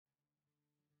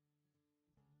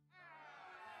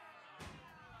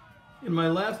In my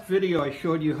last video, I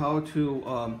showed you how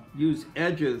to use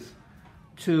edges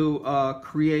to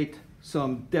create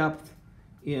some depth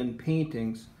in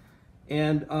paintings.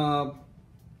 And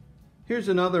here's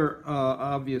another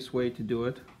obvious way to do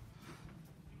it.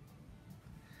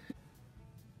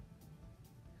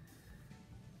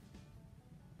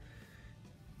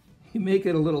 You make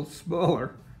it a little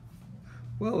smaller.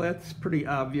 Well, that's pretty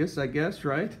obvious, I guess,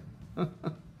 right?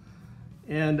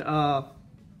 And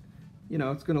you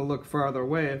know, it's going to look farther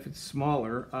away if it's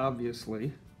smaller,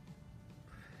 obviously.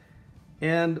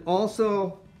 And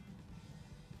also,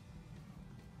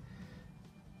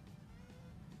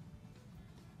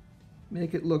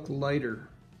 make it look lighter.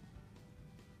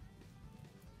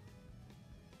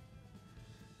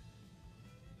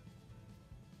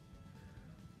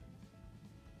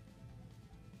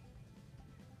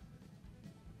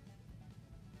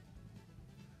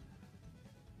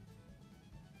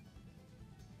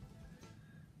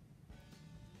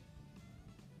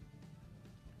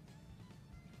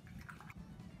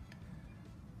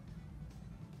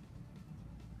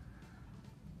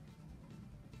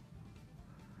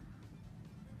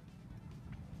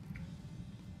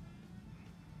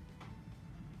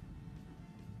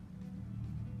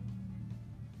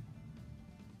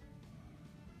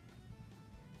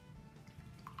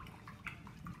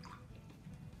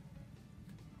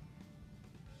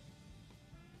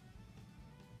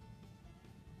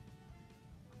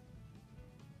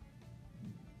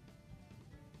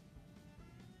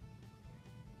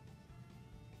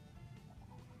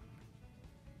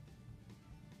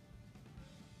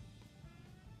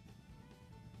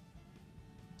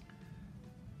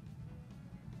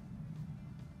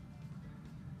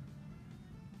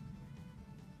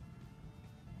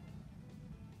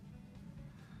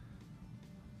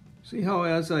 See how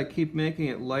as I keep making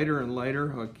it lighter and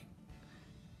lighter, it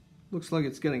looks like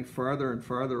it's getting farther and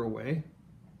farther away?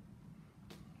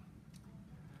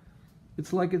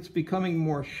 It's like it's becoming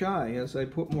more shy as I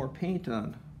put more paint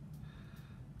on.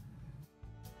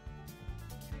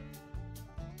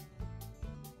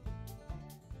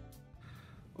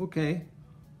 Okay,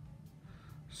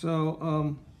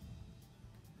 so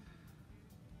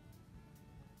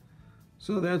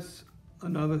that's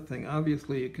another thing.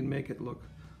 Obviously, you can make it look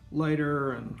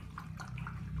lighter and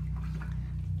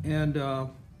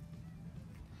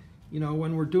you know,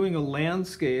 when we're doing a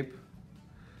landscape,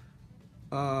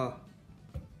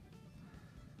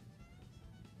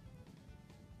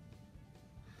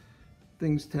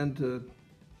 things tend to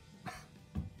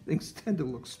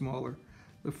look smaller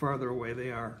the farther away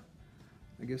they are.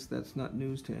 I guess that's not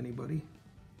news to anybody.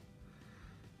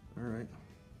 All right,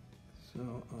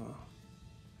 so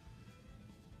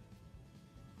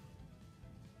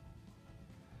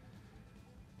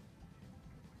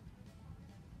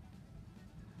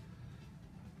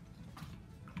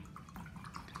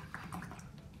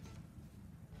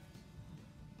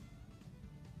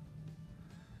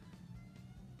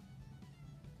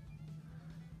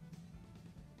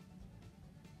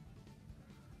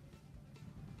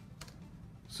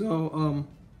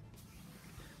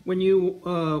when you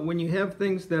have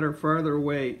things that are farther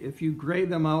away, if you gray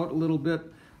them out a little bit,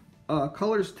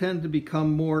 colors tend to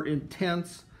become more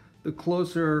intense the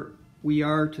closer we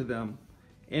are to them,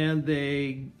 and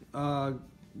they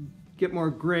get more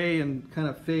gray and kind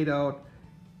of fade out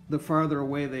the farther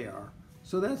away they are.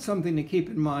 So that's something to keep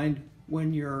in mind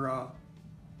when you're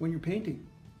painting.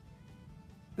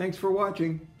 Thanks for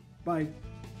watching. Bye.